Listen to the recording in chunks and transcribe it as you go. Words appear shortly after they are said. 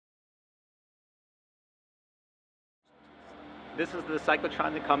This is the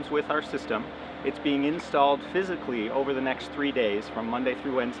cyclotron that comes with our system. It's being installed physically over the next 3 days from Monday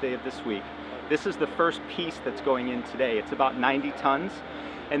through Wednesday of this week. This is the first piece that's going in today. It's about 90 tons,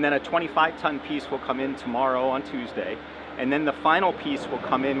 and then a 25-ton piece will come in tomorrow on Tuesday, and then the final piece will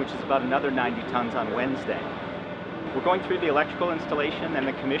come in, which is about another 90 tons on Wednesday. We're going through the electrical installation and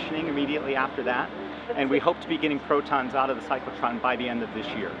the commissioning immediately after that, and we hope to be getting protons out of the cyclotron by the end of this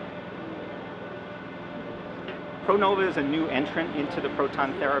year. ProNova is a new entrant into the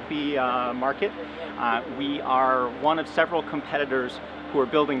proton therapy market. We are one of several competitors who are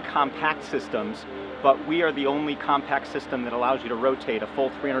building compact systems, but we are the only compact system that allows you to rotate a full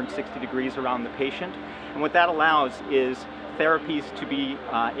 360 degrees around the patient. And what that allows is therapies to be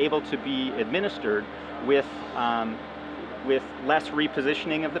able to be administered with less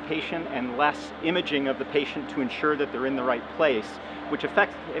repositioning of the patient and less imaging of the patient to ensure that they're in the right place, which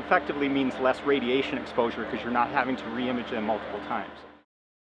effectively means less radiation exposure because you're not having to re-image them multiple times.